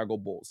the Chicago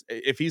Bulls.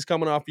 If he's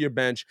coming off your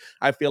bench,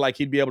 I feel like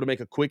he'd be able to make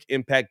a quick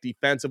impact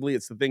defensively.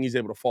 It's the thing he's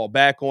able to fall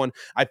back on.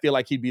 I feel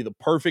like he'd be the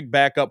perfect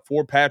backup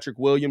for Patrick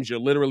Williams. You're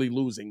literally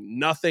losing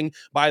nothing.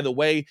 By the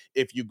way,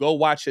 if you go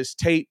watch his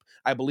tape,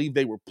 I believe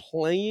they were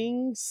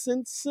playing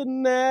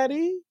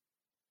Cincinnati.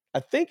 I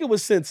think it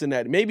was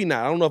Cincinnati. Maybe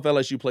not. I don't know if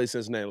LSU played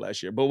Cincinnati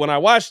last year. But when I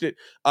watched it,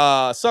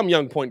 some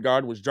young point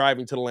guard was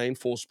driving to the lane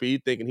full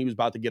speed, thinking he was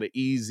about to get an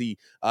easy,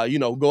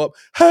 go up.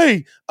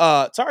 Hey,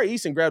 Tari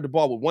Eason grabbed the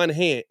ball with one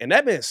hand, and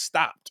that man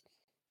stopped.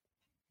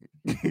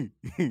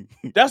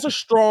 That's a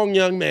strong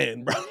young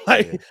man, bro.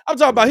 Like, I'm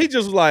talking about he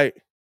just was like,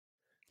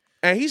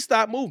 and he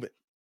stopped moving.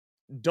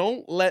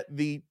 Don't let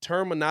the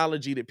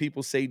terminology that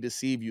people say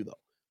deceive you, though.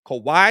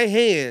 Kawhi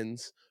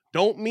hands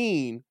don't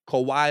mean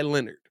Kawhi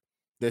Leonard.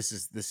 This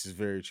is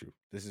very true.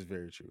 This is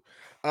very true.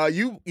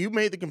 You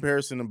made the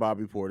comparison to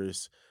Bobby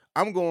Portis.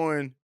 I'm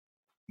going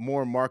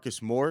more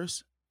Marcus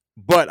Morris,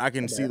 but I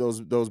can see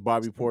those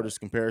Bobby Portis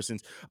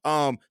comparisons.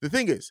 The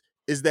thing is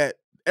that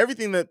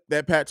everything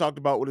that Pat talked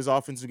about with his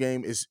offensive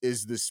game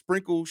is the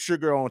sprinkle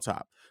sugar on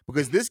top,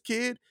 because this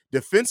kid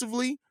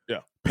defensively,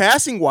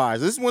 passing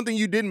wise, this is one thing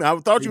you didn't. I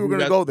thought you were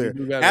going to go there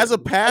as a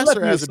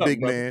passer, as a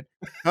big man.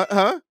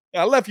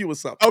 I left you with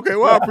something. Okay,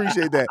 well, I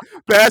appreciate that.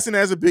 Passing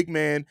as a big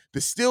man,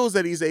 the skills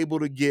that he's able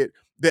to get,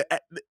 the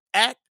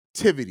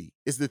activity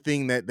is the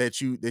thing that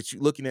you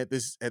looking at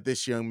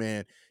this young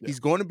man. Yeah. He's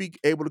going to be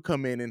able to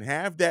come in and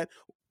have that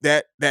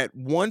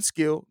one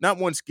skill, not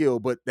one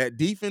skill, but that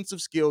defensive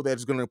skill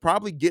that's going to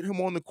probably get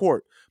him on the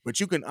court. But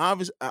you can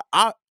obviously,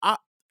 I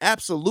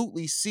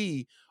absolutely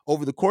see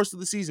over the course of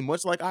the season,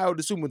 much like I would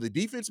assume, the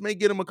defense may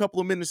get him a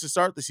couple of minutes to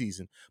start the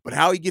season, but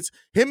how he gets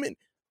him and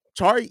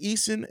Tari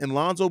Eason and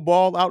Lonzo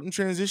Ball out in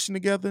transition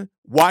together,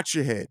 watch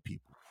your head,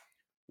 people.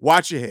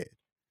 Watch your head.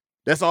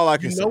 That's all I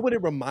can say. You know what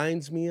it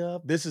reminds me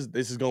of? This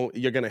is going.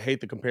 You're gonna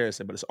hate the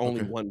comparison, but it's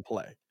only one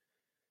play.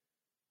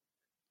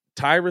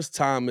 Tyrus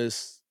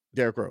Thomas,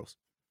 Derrick Rose.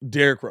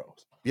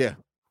 Yeah.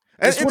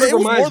 And it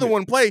was more than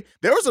one play.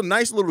 There was a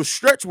nice little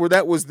stretch where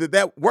that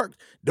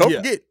worked. Don't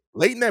forget,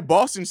 late in that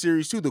Boston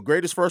series too, the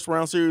greatest first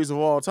round series of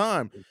all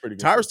time.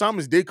 Tyrus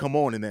Thomas did come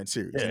on in that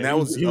series, and that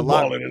was a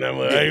lot. In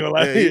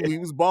that he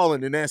was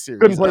balling in that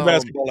series. Couldn't play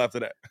basketball after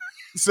that.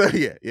 So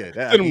yeah.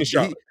 Send him the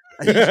shot.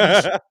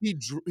 He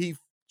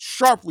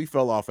sharply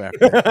fell off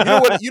after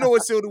that. You know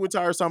what sealed it with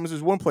Tyrus Thomas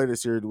is one play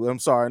this year. I'm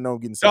sorry, I know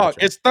I'm getting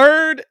sidetracked.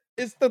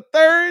 It's the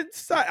third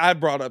side. I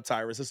brought up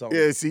Tyrus. It's over.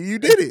 Yeah, see, you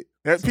did it.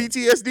 That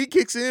PTSD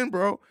kicks in,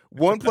 bro.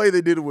 One play they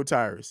did it with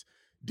Tyrus.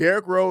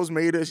 Derrick Rose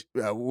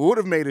would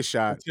have made a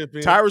shot.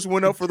 Tyrus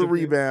went up for the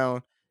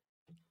rebound.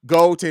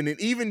 Goaltending.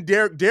 Even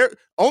Derrick.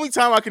 Only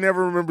time I can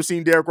ever remember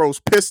seeing Derrick Rose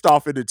pissed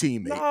off at a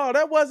teammate. No,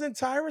 that wasn't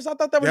Tyrus. I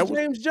thought that was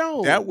James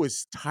Jones. That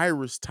was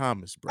Tyrus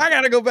Thomas, bro. I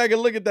gotta go back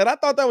and look at that. I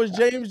thought that was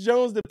James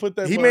Jones that put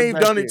that. He may have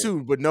done it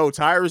too, but no,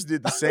 Tyrus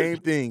did the same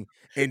thing.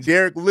 And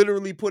Derrick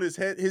literally put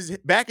his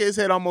back of his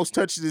head almost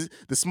touched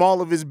the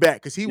small of his back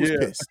because he was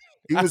pissed.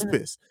 He was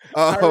pissed.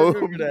 I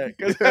remember that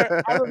because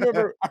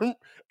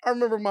I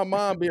remember my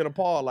mom being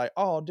appalled, like,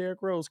 "Oh,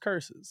 Derrick Rose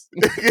curses."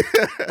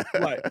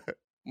 Like,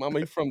 Mama,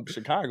 you from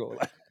Chicago?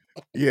 Like,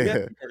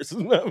 yeah.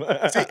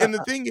 See, and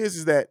the thing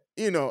is that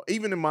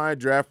even in my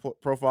draft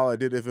profile I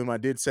did of him, I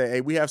did say,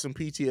 "Hey, we have some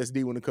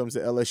PTSD when it comes to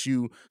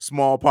LSU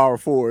small power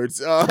forwards."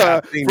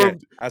 But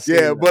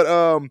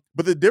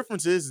the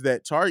difference is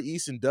that Tari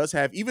Eason does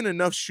have even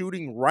enough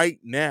shooting right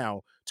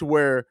now to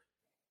where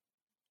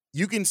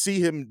you can see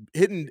him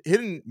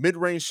hitting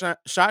mid-range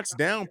shots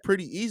down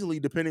pretty easily,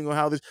 depending on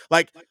how this,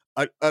 like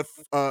a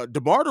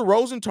DeMar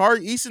DeRozan, Tari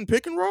Eason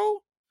pick and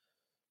roll.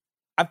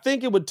 I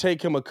think it would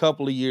take him a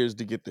couple of years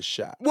to get the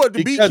shot. Well,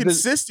 to be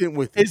consistent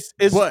with it.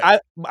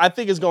 I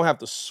think it's going to have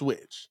to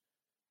switch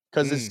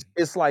because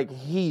it's like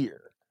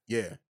here.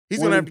 Yeah. He's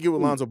going to have to get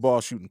with Lonzo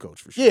Ball shooting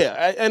coach for sure.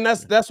 Yeah, and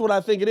that's what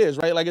I think it is,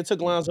 right? Like it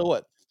took Lonzo,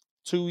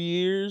 2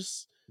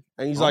 years?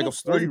 And he's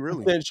almost like a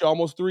 40%,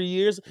 almost 3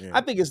 years. Yeah.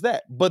 I think it's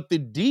that. But the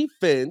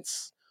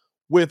defense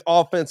with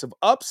offensive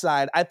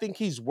upside, I think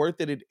he's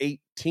worth it at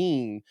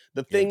 18.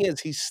 The thing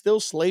is, he's still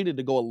slated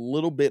to go a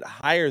little bit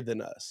higher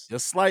than us.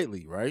 Just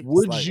slightly, right?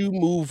 Would you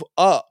move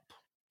up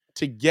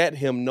to get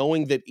him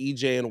knowing that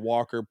EJ and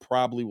Walker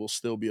probably will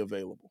still be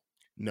available?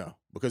 No,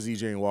 because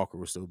EJ and Walker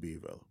will still be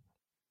available.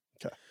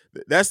 Okay.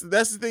 That's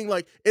the thing.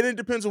 Like, and it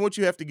depends on what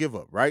you have to give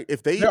up, right?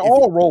 They're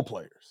all role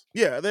players.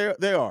 Yeah,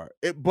 they are.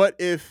 But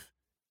if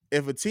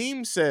a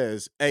team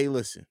says, "Hey,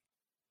 listen,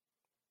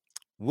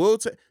 we'll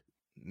take,"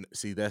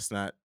 see, that's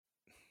not,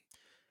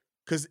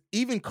 because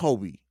even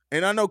Kobe,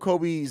 and I know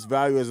Kobe's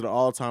value is at an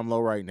all-time low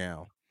right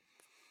now.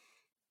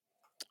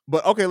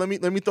 But okay, let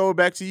me throw it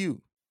back to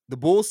you. The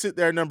Bulls sit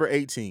there at number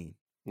 18.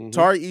 Mm-hmm.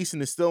 Tari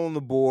Eason is still on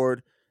the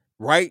board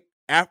right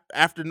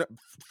after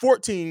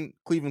 14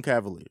 Cleveland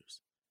Cavaliers.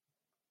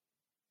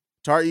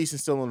 Tari Eason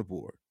still on the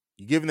board.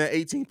 You giving that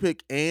 18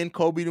 pick and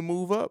Kobe to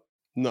move up?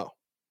 No.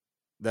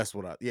 That's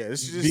what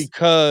it's just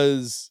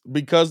because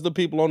the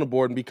people on the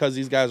board and because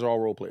these guys are all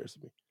role players to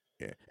me.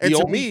 yeah. And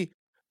to me,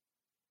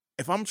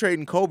 if I'm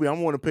trading Kobe, I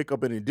want to pick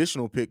up an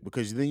additional pick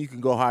because then you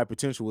can go high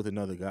potential with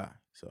another guy.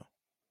 So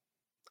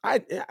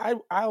I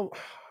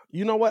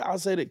you know what? I'll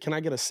say that. Can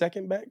I get a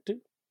second back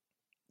too?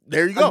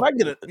 There you go. If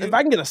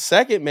I can get a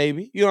second,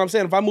 maybe. You know what I'm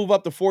saying? If I move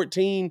up to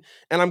 14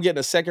 and I'm getting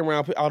a second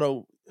round pick,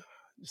 although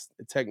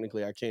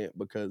technically I can't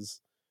because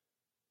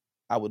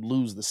I would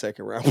lose the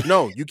second round.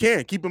 No, you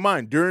can't. Keep in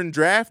mind, during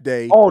draft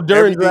day, during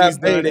everything draft is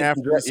done day,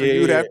 after. So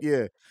you'd have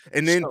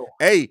and then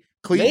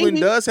Cleveland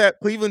does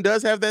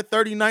have that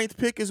 39th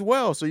pick as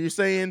well. So you're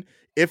saying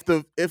if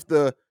the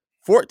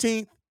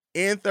 14th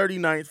and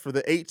 39th for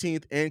the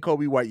 18th and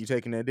Kobe White, you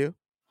taking that deal?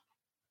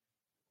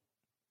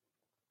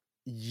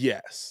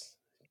 Yes.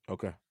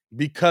 Okay.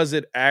 Because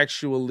it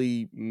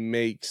actually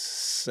makes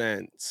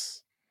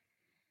sense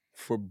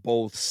for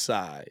both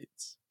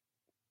sides.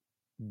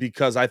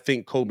 Because I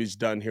think Kobe's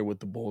done here with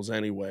the Bulls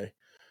anyway.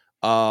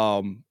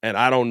 And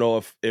I don't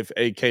know if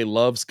AK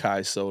loves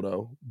Kai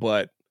Soto,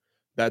 but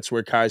that's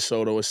where Kai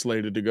Soto is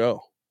slated to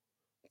go.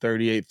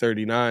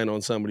 38-39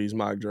 on some of these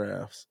mock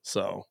drafts.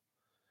 So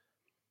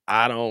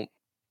I don't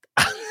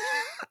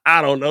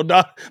know.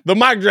 The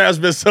mock draft's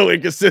been so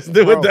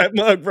inconsistent with that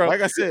mug, bro.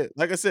 Like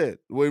I said,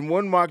 when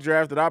one mock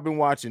draft that I've been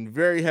watching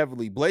very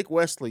heavily, Blake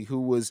Wesley, he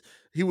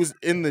was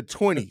in the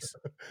 20s,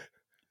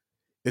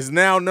 is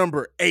now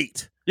number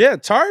 8. Yeah,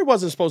 Tari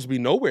wasn't supposed to be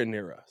nowhere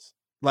near us.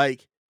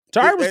 Like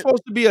Tari was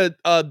supposed to be a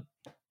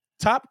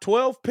top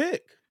 12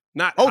 pick.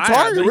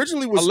 Tari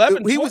originally was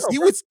 11. He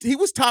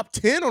was top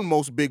 10 on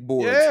most big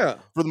boards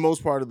for the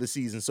most part of the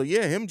season. So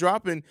yeah, him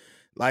dropping,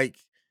 like,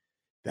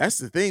 that's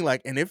the thing.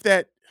 Like, and if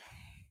that,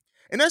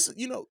 and that's,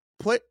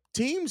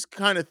 teams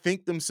kind of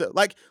think themselves,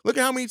 like, look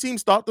at how many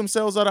teams thought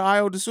themselves out of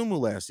Ayo Dosunmu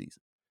last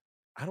season.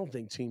 I don't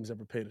think teams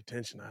ever paid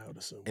attention to Ayo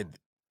Dosunmu. And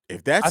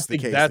if that's the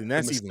case, then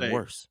that's even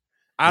worse.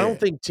 I don't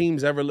think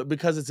teams ever look,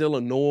 because it's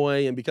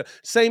Illinois and because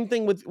same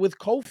thing with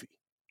Kofi.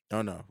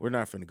 No, we're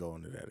not finna go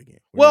into that again.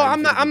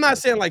 I'm not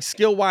saying like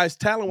skill wise,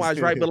 talent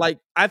wise, right? But like,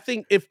 I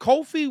think if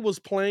Kofi was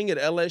playing at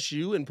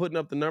LSU and putting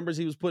up the numbers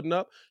he was putting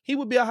up, he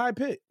would be a high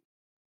pick.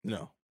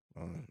 No.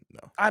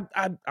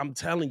 I'm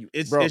telling you,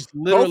 it's Kofi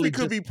literally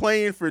could be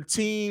playing for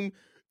Team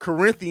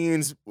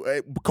Corinthians,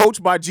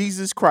 coached by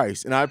Jesus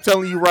Christ, and I'm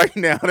telling you right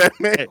now, that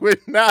man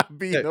would not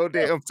be no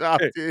damn top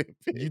 10 pick.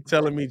 You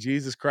telling me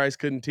Jesus Christ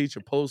couldn't teach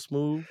a post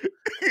move?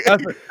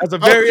 That's a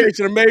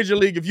variation of Major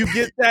League. If you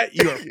get that,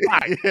 you're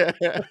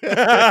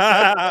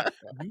fired.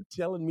 You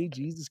telling me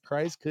Jesus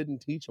Christ couldn't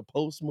teach a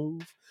post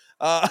move?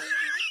 Are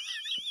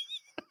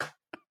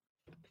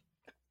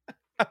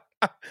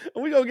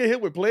we gonna get hit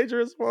with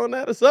plagiarism on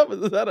that or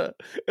something? Is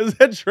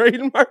that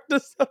trademark or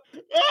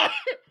something?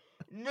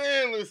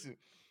 Man, listen.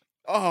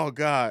 Oh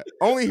God!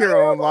 Only here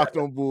on Locked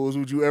On Bulls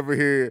would you ever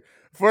hear.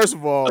 First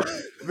of all,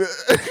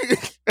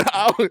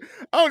 I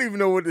don't even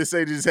know what to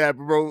say. Just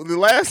happened, bro. The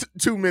last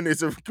 2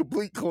 minutes of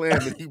complete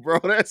calamity, bro.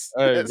 Man.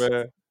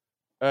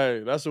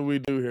 Hey, that's what we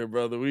do here,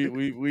 brother.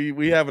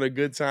 We having a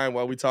good time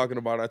while we talking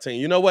about our team.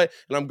 You know what?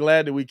 And I'm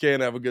glad that we can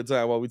have a good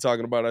time while we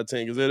talking about our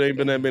team because there ain't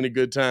been that many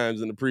good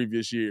times in the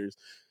previous years.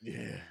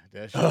 Yeah,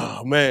 that's true.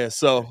 Oh man.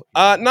 So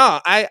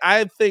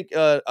I think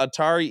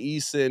Atari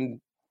Eason.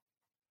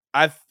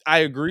 I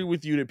agree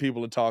with you that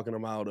people are talking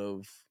him out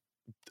of.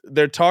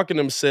 They're talking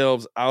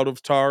themselves out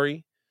of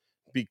Tari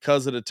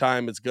because of the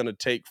time it's going to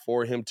take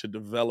for him to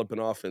develop an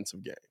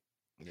offensive game.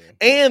 Yeah.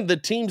 And the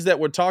teams that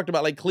were talked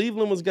about, like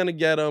Cleveland was going to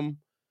get him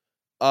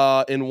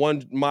in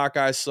one mock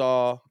I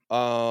saw.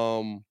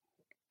 What's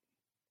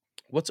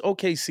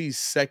OKC's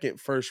second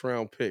first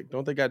round pick?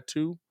 Don't they got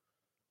 2?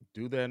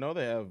 Do they? No,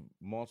 they have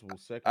multiple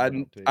second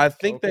round picks. I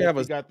think they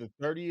have got the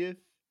 30th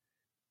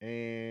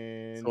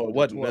and so it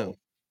wasn't 12th. them.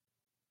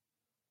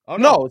 Oh,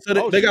 no.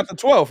 So they got the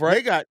 12th,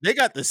 right? They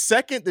got the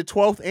 2nd, the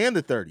 12th, and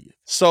the 30th.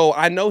 So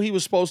I know he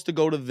was supposed to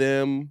go to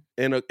them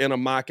in a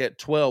mock at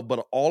 12,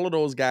 but all of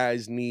those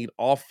guys need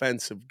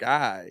offensive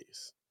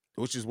guys.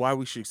 Which is why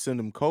we should send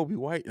them Kobe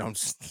White.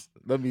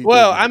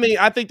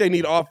 I think they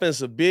need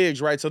offensive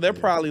bigs, right? So they're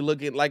probably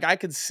looking, like I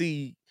could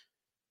see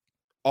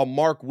a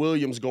Mark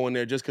Williams going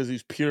there just because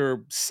he's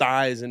pure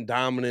size and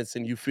dominance,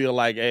 and you feel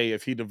like, hey,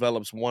 if he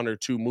develops 1 or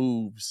 2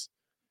 moves,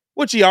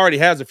 which he already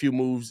has a few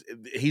moves,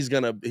 he's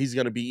gonna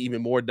be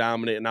even more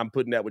dominant. And I'm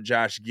putting that with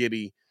Josh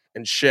Giddey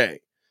and Shea.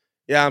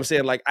 Yeah, I'm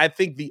saying, like, I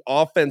think the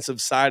offensive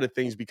side of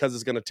things, because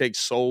it's gonna take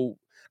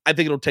I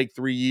think it'll take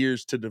 3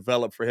 years to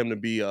develop for him to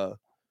be a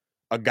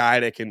guy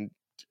that can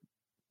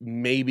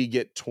maybe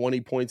get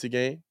 20 points a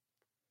game.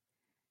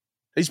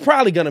 He's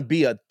probably gonna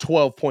be a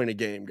 12-point a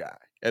game guy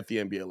at the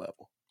NBA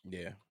level.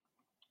 Yeah,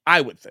 I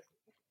would think.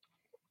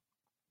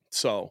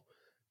 So.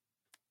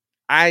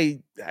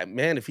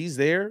 If he's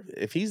there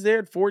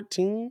at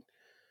 14,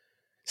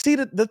 see,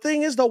 the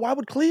thing is, though, why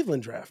would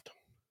Cleveland draft him?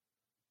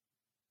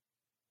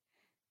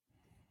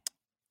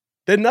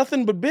 They're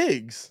nothing but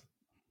bigs.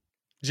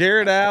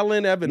 Jared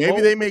Allen, Evan Maybe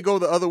Mobley. they may go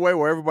the other way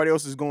where everybody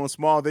else is going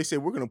small. They say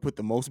we're going to put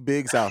the most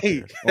bigs out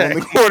Hey, there on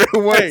the court at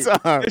one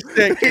time.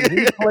 they said, can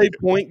he play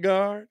point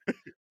guard?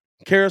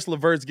 Karis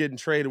LeVert's getting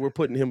traded. We're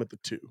putting him at the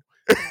 2.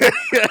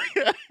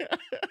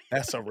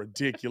 That's a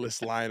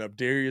ridiculous lineup.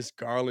 Darius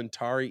Garland,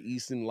 Tari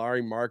Eason,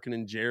 Larry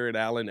Markkinen, Jared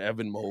Allen,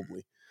 Evan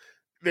Mobley.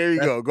 There you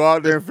go. Go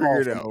out there and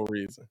figure it For out. no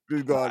reason.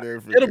 Just go out there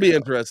and figure It'll be it out.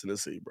 interesting to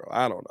see, bro.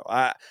 I don't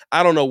know.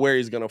 I don't know where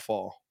he's gonna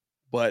fall,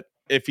 but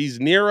if he's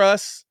near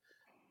us,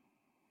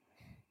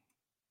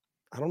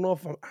 I don't know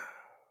if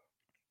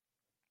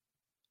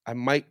I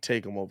might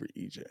take him over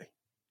EJ.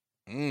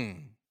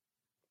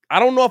 I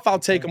don't know if I'll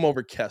take him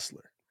over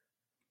Kessler.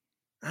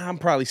 I'm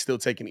probably still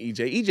taking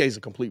EJ. EJ's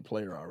a complete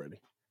player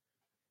already.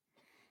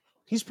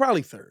 He's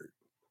probably 3rd.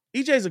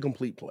 EJ's a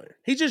complete player.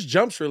 He just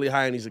jumps really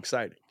high and he's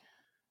exciting.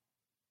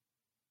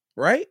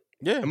 Right?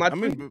 Yeah. Am I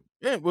tripping?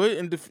 well,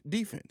 in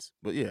defense.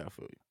 But yeah, I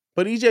feel you.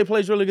 But EJ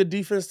plays really good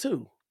defense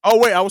too. Oh,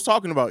 wait, I was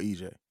talking about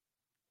EJ.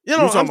 You know,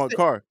 You were talking about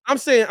Carr. I'm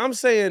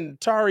saying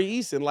Tari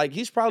Eason, like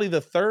he's probably the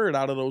 3rd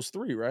out of those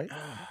 3, right?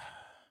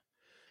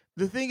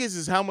 The thing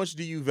is how much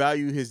do you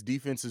value his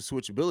defensive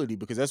switchability?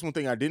 Because that's one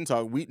thing I didn't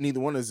talk. Neither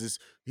one of us is.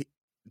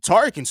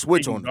 Tari can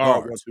switch on the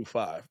guards. 1 through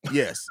 5.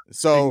 Yes.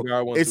 So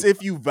it's if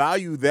 5. you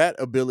value that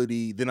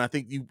ability, then I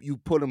think you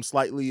put him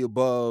slightly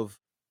above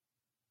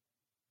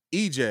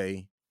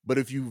EJ. But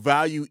if you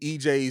value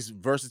EJ's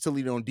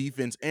versatility on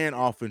defense and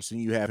offense, then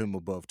you have him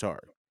above Tari.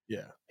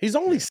 Yeah. He's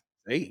only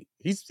 8.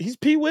 He's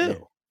P.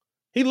 Will.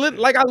 Yeah.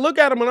 Like I look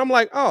at him and I'm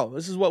like, oh,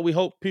 this is what we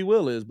hope P.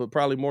 Will is, but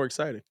probably more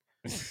exciting.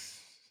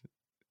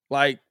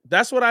 Like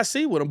that's what I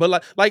see with him.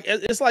 But like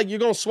it's like you're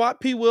gonna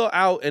swap P. Will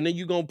out and then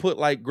you're gonna put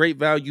like great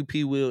value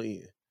P. Will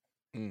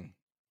in.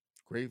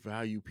 Great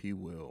value P.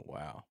 Will.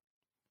 Wow.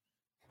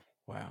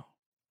 All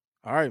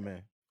right,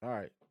 man. All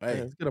right.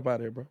 Hey, let's get up out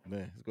of here, bro.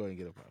 Man, let's go ahead and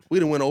get up out of here.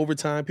 We done went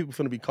overtime. People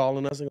finna be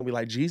calling us and gonna be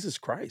like, Jesus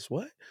Christ,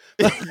 what?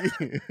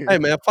 Hey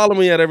man, follow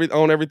me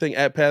on everything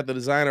at Pat the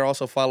Designer.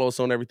 Also follow us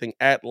on everything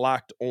at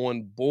Locked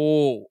On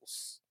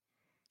Bulls.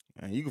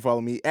 And you can follow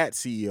me at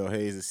CEO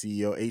Hayes, the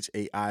CEO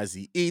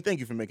Haize. Thank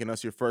you for making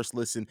us your first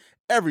listen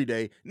every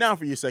day. Now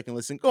for your second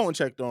listen, go and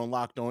check on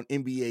Locked On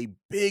NBA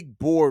Big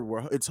Board,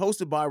 where it's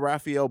hosted by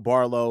Raphael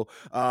Barlow,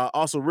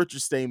 also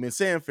Richard Stayman,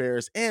 Sam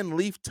Ferris, and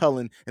Leaf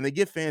Tullen, and they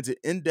give fans an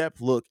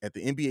in-depth look at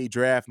the NBA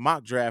draft,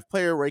 mock draft,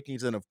 player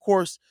rankings, and of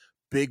course,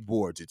 Big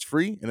Boards. It's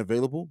free and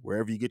available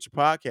wherever you get your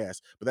podcasts.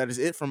 But that is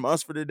it from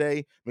us for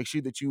today. Make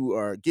sure that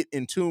you get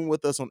in tune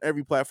with us on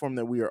every platform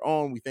that we are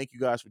on. We thank you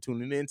guys for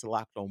tuning in to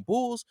Locked On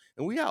Bulls,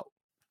 and we out.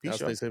 Peace.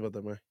 Stay safe out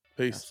there, man.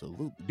 Peace.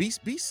 Absolutely.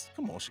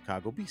 Come on,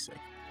 Chicago. Be safe.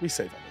 Be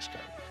safe out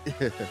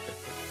there,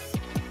 Chicago.